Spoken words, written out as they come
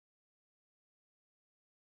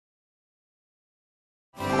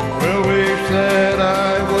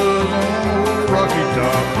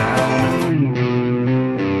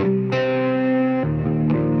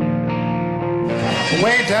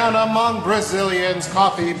down among Brazilians,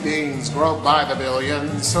 coffee beans grow by the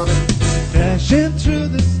billions. So dashing through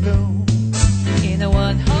the snow in a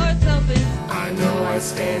one-horse open. I know I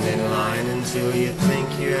stand in line until you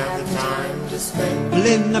think you have the time to spend. Well,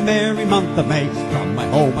 in the merry month of May, from my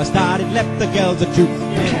home I started, left the girls a troop.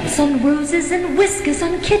 Caps on roses and whiskers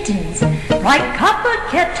on kittens, bright copper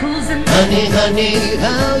kettles and Honey, honey,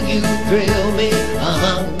 how you thrill me,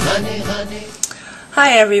 honey, honey.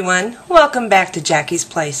 Hi everyone, welcome back to Jackie's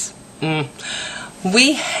Place.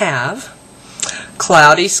 We have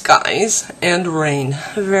cloudy skies and rain,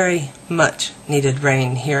 very much needed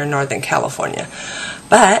rain here in Northern California.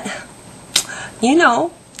 But you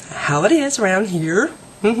know how it is around here.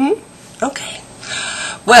 Okay.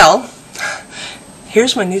 Well,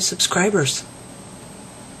 here's my new subscribers.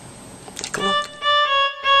 Take a look.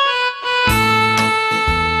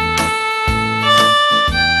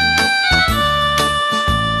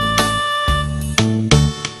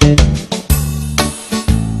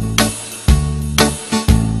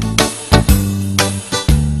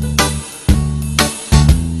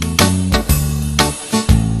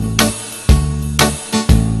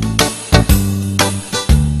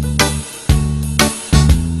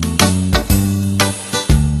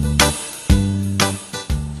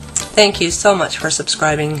 Thank you so much for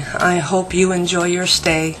subscribing. I hope you enjoy your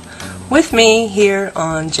stay with me here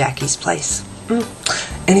on Jackie's Place.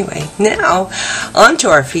 Anyway, now on to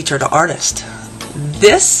our featured artist.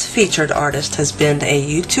 This featured artist has been a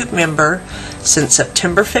YouTube member since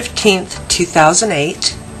September 15th,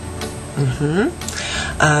 2008.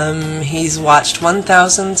 He's watched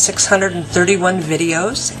 1,631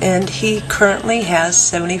 videos and he currently has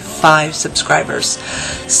 75 subscribers.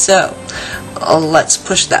 So let's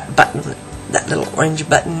push that button, that little orange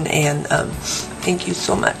button, and thank you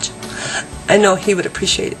so much. I know he would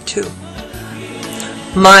appreciate it too.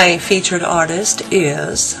 My featured artist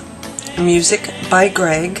is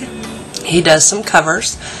MusicByGreg. He does some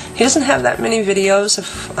covers. He doesn't have that many videos,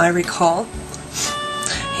 if I recall.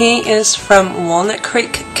 He is from Walnut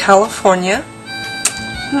Creek, California.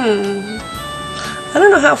 I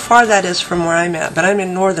don't know how far that is from where I'm at, but I'm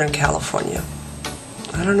in Northern California.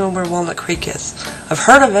 I don't know where Walnut Creek is. I've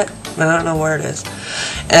heard of it, but I don't know where it is.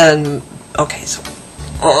 And, okay, so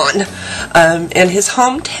on. And his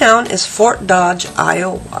hometown is Fort Dodge,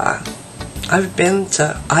 Iowa. I've been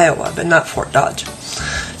to Iowa, but not Fort Dodge.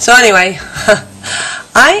 So anyway,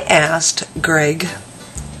 I asked Greg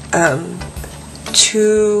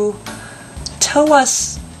to tell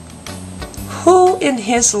us who in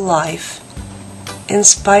his life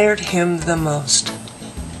inspired him the most.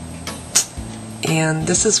 And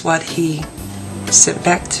this is what he sent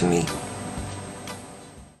back to me.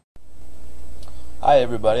 Hi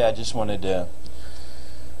everybody, I just wanted to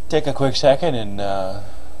take a quick second and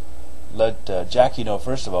let Jackie know,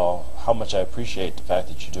 first of all, how much I appreciate the fact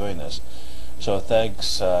that you're doing this. So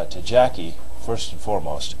thanks to Jackie, first and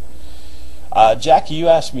foremost. Jackie, you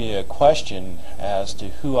asked me a question as to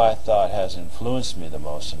who I thought has influenced me the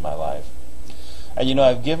most in my life. And you know,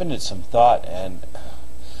 I've given it some thought, and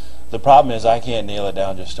the problem is I can't nail it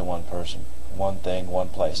down just to one person, one thing, one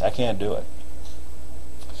place. I can't do it.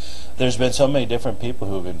 There's been so many different people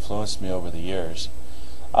who have influenced me over the years.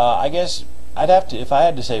 I guess I'd have to, if I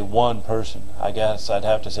had to say one person, I guess I'd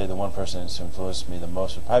have to say the one person that's influenced me the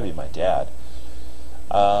most would probably be my dad.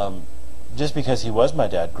 Just because he was my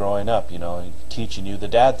dad growing up, you know, teaching you the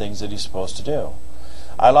dad things that he's supposed to do.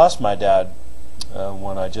 I lost my dad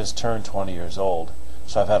when I just turned 20 years old,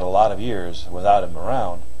 so I've had a lot of years without him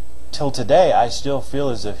around. Till today, I still feel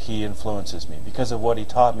as if he influences me because of what he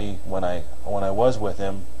taught me when I was with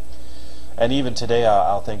him. And even today,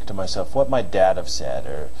 I'll think to myself, what might Dad have said,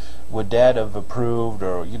 or would Dad have approved,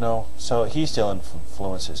 or you know. So he still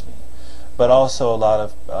influences me. But also a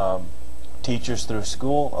lot of teachers through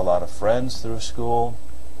school, a lot of friends through school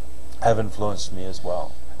have influenced me as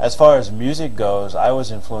well. As far as music goes, I was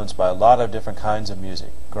influenced by a lot of different kinds of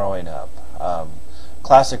music growing up.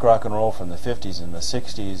 Classic rock and roll from the 50s and the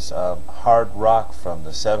 60s, hard rock from the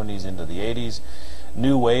 70s into the 80s,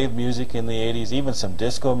 new wave music in the 80s, even some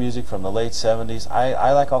disco music from the late 70s.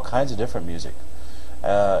 I like all kinds of different music.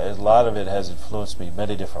 A lot of it has influenced me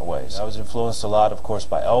many different ways. I was influenced a lot, of course,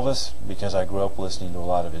 by Elvis because I grew up listening to a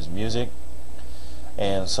lot of his music.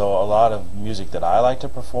 And so a lot of music that I like to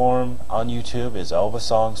perform on YouTube is Elvis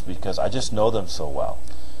songs because I just know them so well.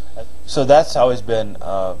 So that's always been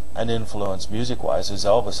an influence music-wise, is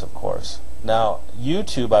Elvis, of course. Now,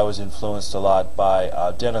 YouTube, I was influenced a lot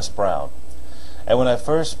by Dennis Brown. And when I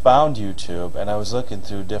first found YouTube and I was looking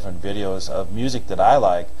through different videos of music that I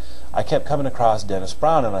like, I kept coming across Dennis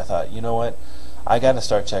Brown, and I thought, you know what, I got to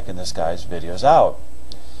start checking this guy's videos out.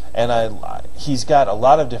 And he's got a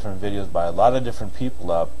lot of different videos by a lot of different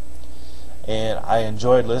people up, and I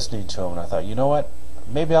enjoyed listening to him, and I thought, you know what,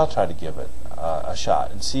 maybe I'll try to give it a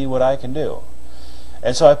shot and see what I can do.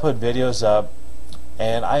 And so I put videos up,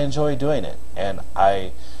 and I enjoy doing it, and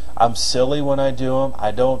I'm silly when I do them.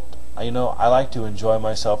 I don't, you know, I like to enjoy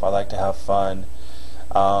myself. I like to have fun.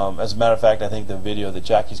 As a matter of fact, I think the video that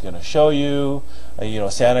Jackie's going to show you, you know,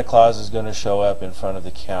 Santa Claus is going to show up in front of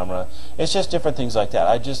the camera. It's just different things like that.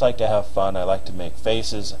 I just like to have fun. I like to make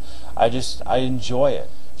faces. I enjoy it.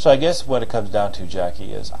 So I guess what it comes down to,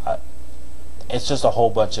 Jackie, is it's just a whole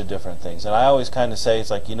bunch of different things. And I always kind of say it's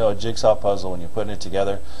like, you know, a jigsaw puzzle. When you're putting it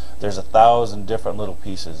together, there's 1,000 different little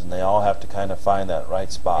pieces, and they all have to kind of find that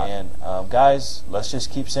right spot. And guys, let's just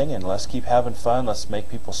keep singing. Let's keep having fun. Let's make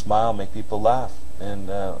people smile, make people laugh, and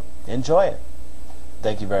enjoy it.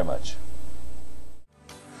 Thank you very much.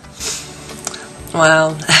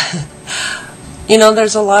 Well, you know,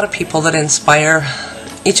 there's a lot of people that inspire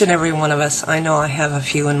each and every one of us. I know I have a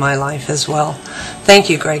few in my life as well. Thank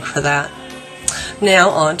you, Greg, for that. Now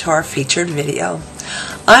on to our featured video.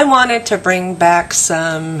 I wanted to bring back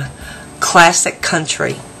some classic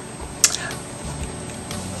country.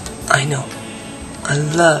 I know. I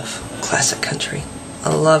love classic country.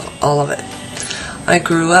 I love all of it. I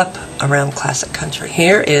grew up around classic country.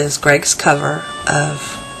 Here is Greg's cover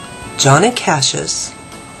of Johnny Cash's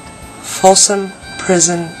Folsom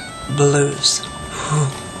Prison Blues.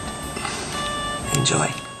 Enjoy.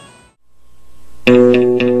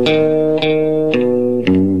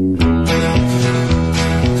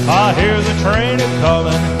 I hear the train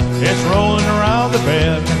a-comin', it's rolling around the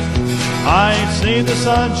bend. I ain't seen the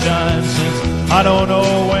sunshine since I don't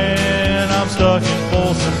know when. I'm stuck in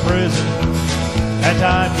Folsom Prison, and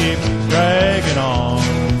time keeps dragging on.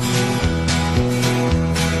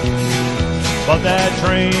 But that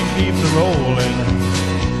train keeps a-rolling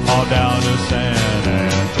on down to San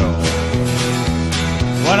Antonio.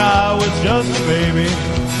 When I was just a baby,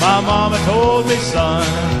 my mama told me, son,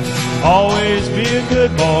 always be a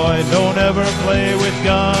good boy, don't ever play with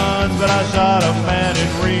guns. But I shot a man in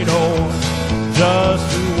Reno just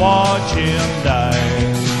to watch him die.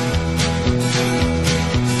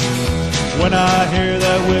 When I hear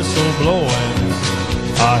that whistle blowing,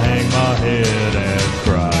 I hang my head and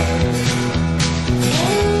cry.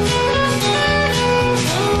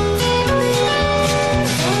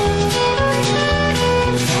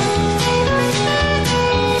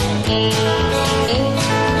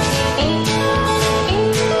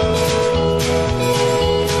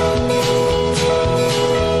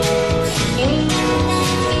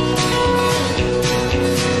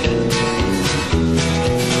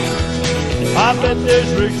 I bet there's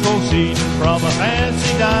rich folks eating from a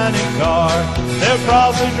fancy dining car. They're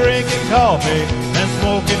probably drinking coffee and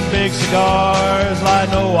smoking big cigars. I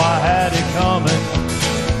know I had it coming.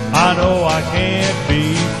 I know I can't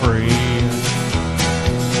be free.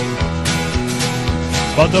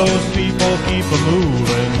 But those people keep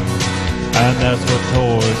a-moving, and that's what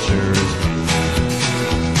tortures me.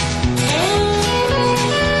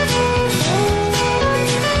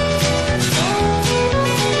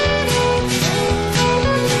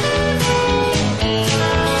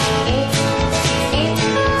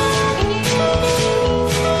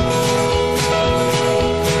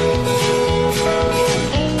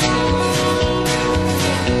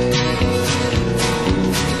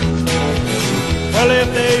 Well,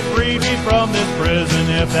 if they freed me from this prison,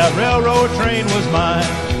 if that railroad train was mine,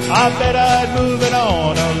 I bet I'd move it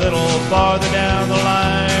on a little farther down the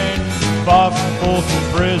line. Far from Folsom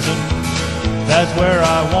Prison, that's where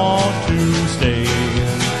I want to stay.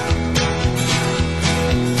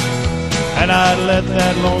 And I'd let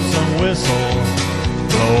that lonesome whistle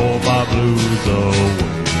blow my blues away.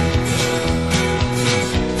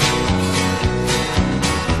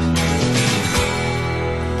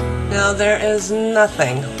 Now, there is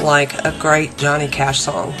nothing like a great Johnny Cash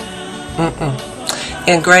song.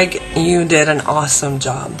 And Greg, you did an awesome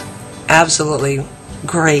job. Absolutely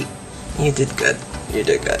great. You did good. You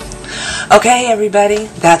did good. Okay, everybody,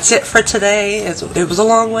 that's it for today. It was a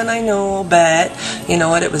long one, I know, but you know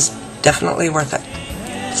what? It was definitely worth it.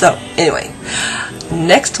 So, anyway,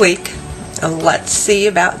 next week, let's see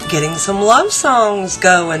about getting some love songs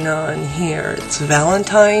going on here. It's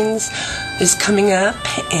Valentine's is coming up,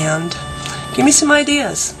 and give me some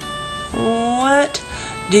ideas. What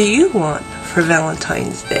do you want for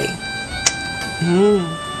Valentine's Day?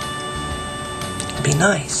 Be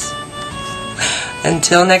nice.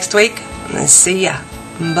 Until next week, see ya.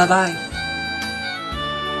 Bye-bye.